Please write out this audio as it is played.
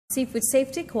Seafood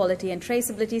Safety, Quality and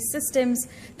Traceability Systems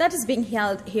that is being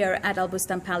held here at Al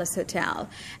Bustan Palace Hotel.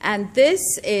 And this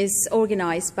is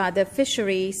organized by the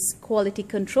Fisheries Quality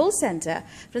Control Center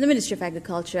from the Ministry of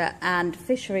Agriculture and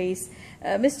Fisheries.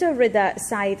 Mr. Rida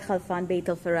Saeed Khalfan Beit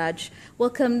Al Faraj,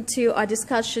 welcome to our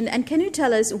discussion. And can you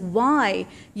tell us why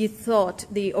you thought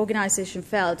the organization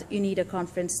felt you need a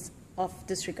conference of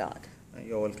this regard?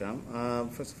 You're welcome.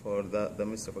 First of all, the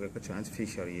Ministry of Agriculture and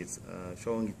Fisheries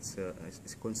showing its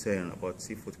concern about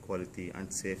seafood quality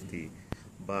and safety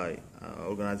by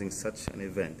organizing such an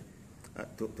event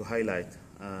to highlight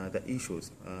the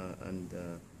issues and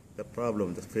the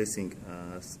problem that's facing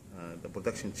the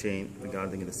production chain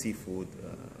regarding the seafood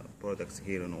products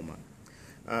here in Oman.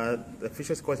 The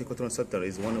Fisheries Quality Control Center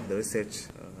is one of the research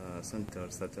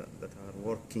centers that are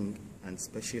working and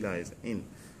specialize in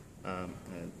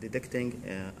detecting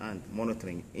and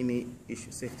monitoring any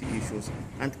safety issues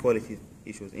and quality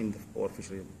issues in our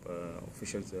fisheries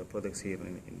products here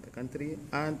in the country,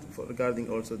 and regarding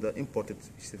also the imported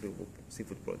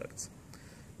seafood products.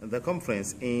 The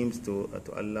conference aims to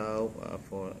allow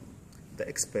for the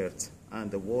experts and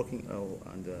the working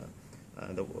and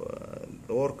the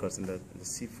workers in the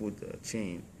seafood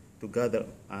chain to gather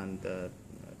and to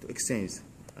exchange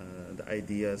the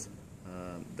ideas,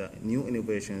 the new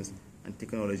innovations and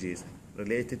technologies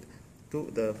related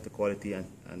to the quality and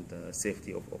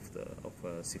safety of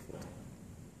seafood.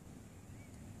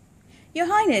 Your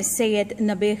Highness Syed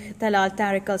Nabih Talal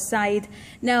Tariq Al Said,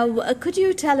 now could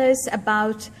you tell us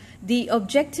about the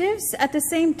objectives, at the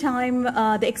same time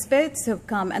the experts have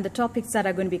come and the topics that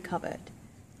are going to be covered?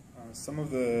 Some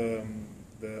of the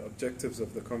objectives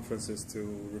of the conference is to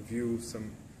review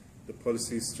the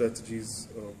policy strategies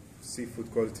of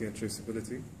seafood quality and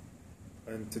traceability,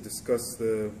 and to discuss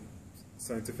the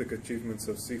scientific achievements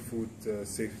of seafood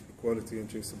safety, quality and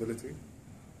traceability,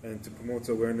 and to promote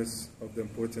awareness of the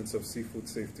importance of seafood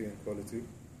safety and quality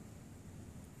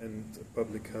and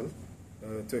public health,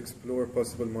 to explore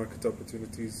possible market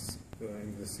opportunities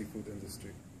in the seafood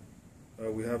industry.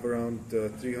 We have around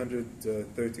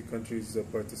 330 countries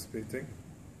participating.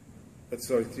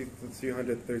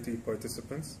 330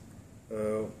 participants,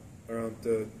 around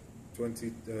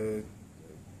 22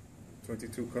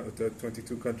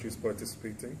 countries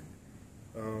participating.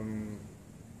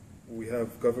 We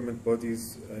have government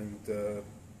bodies and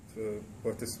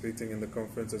participating in the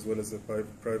conference, as well as the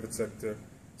private sector,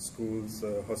 schools,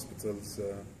 hospitals,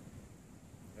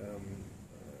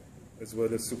 as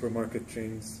well as supermarket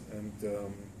chains, and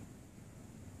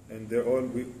they're all.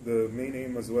 The main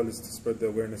aim as well is to spread the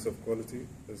awareness of quality,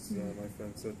 as my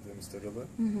friend said, Mr. Rida.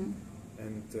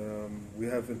 And we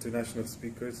have international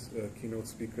speakers, keynote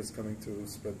speakers coming to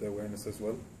spread the awareness as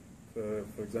well.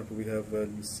 For example, we have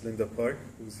Ms. Linda Park,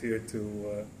 who's here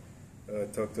to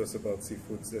talk to us about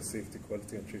seafood safety,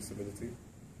 quality and traceability.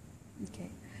 Okay.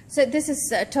 So this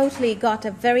has totally got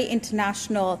a very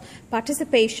international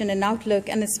participation and outlook,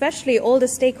 and especially all the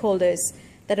stakeholders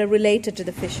that are related to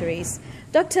the fisheries.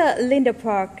 Dr. Linda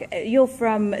Park, you're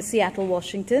from Seattle,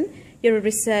 Washington. You're a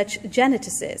research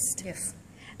geneticist. Yes.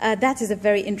 That is a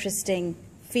very interesting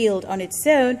field on its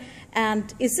own.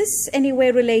 And is this any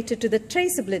way related to the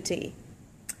traceability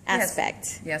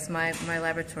aspect? Yes, my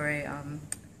laboratory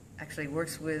actually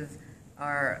works with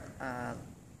our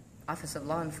Office of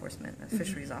Law Enforcement,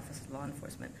 Fisheries Office of Law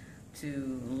Enforcement,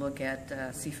 to look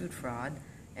at seafood fraud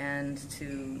and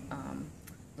to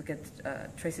look at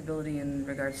traceability in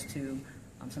regards to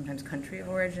sometimes country of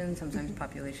origin, sometimes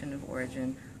population of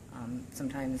origin,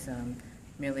 sometimes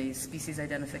merely species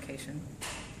identification.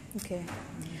 Okay.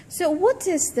 So what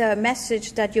is the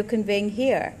message that you're conveying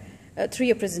here through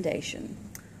your presentation?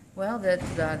 Well, that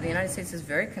the United States is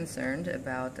very concerned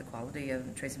about the quality of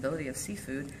traceability of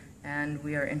seafood, and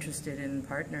we are interested in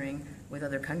partnering with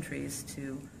other countries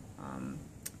to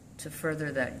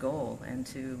further that goal and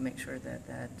to make sure that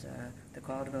the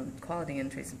quality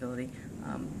and traceability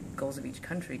goals of each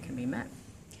country can be met.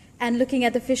 And looking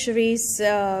at the fisheries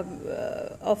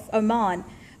of Oman,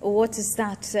 what is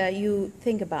that you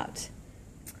think about?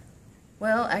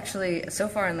 Well, actually, so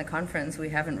far in the conference, we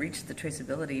haven't reached the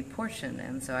traceability portion,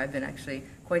 and so I've been actually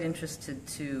quite interested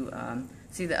to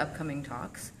see the upcoming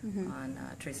talks on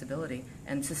traceability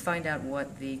and to find out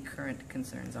what the current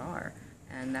concerns are,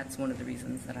 and that's one of the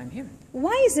reasons that I'm here.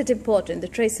 Why is it important, the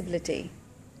traceability?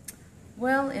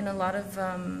 Well, in a lot of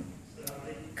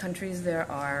countries there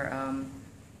are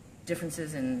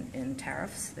differences in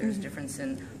tariffs. There's difference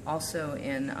also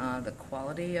in the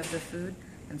quality of the food,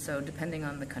 and so depending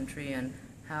on the country and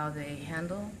how they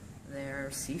handle their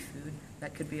seafood,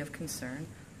 that could be of concern.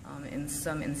 In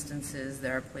some instances,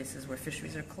 there are places where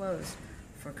fisheries are closed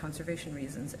for conservation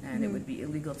reasons, and it would be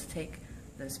illegal to take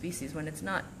the species when it's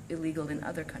not illegal in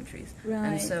other countries. Right.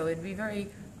 And so it'd be very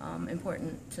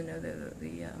important to know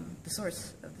the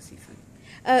source of the seafood.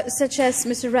 Such as,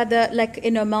 Mr. Radha, like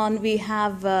in Oman, we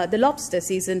have the lobster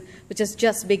season, which has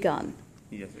just begun.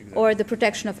 Yes, exactly. Or the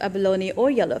protection of abalone or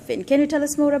yellowfin. Can you tell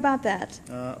us more about that?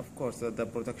 Of course, the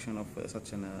protection of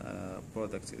such an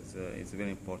product is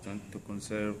very important to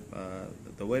conserve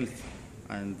the wealth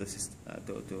and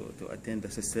to attain the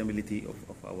sustainability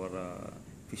of our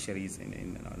fisheries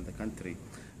in the country.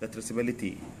 The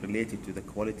traceability related to the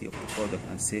quality of the product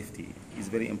and safety is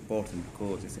very important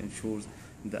because it ensures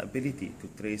the ability to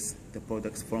trace the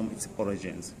products from its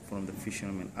origins, from the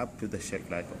fishermen up to the shelf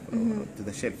life, to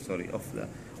the shelf, of the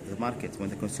market. When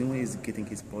the consumer is getting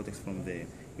his products from there,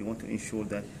 we want to ensure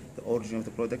that the origin of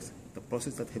the products, the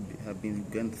process that have been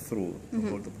gone through the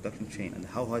whole production chain, and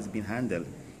how has been handled,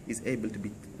 is able to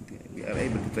be, we are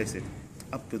able to trace it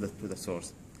up to the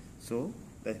source. So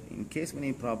that in case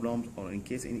any problems or in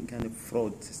case any kind of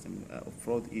fraud system,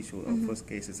 fraud issue or fraud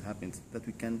cases happens, that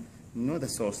we can know the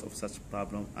source of such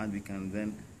problem and we can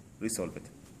then resolve it.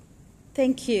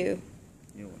 Thank you.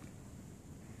 You're welcome.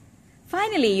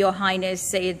 Finally, Your Highness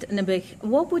Sayyid Nabih,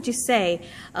 what would you say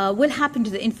will happen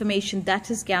to the information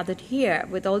that is gathered here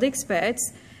with all the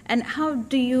experts, and how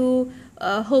do you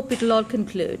hope it will all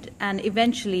conclude and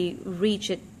eventually reach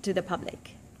it to the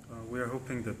public? We are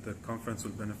hoping that the conference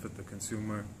will benefit the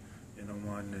consumer in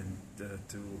Oman and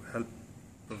to help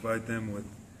provide them with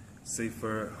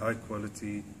safer,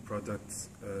 high-quality products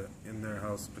in their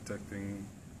house, protecting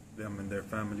them and their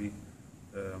family.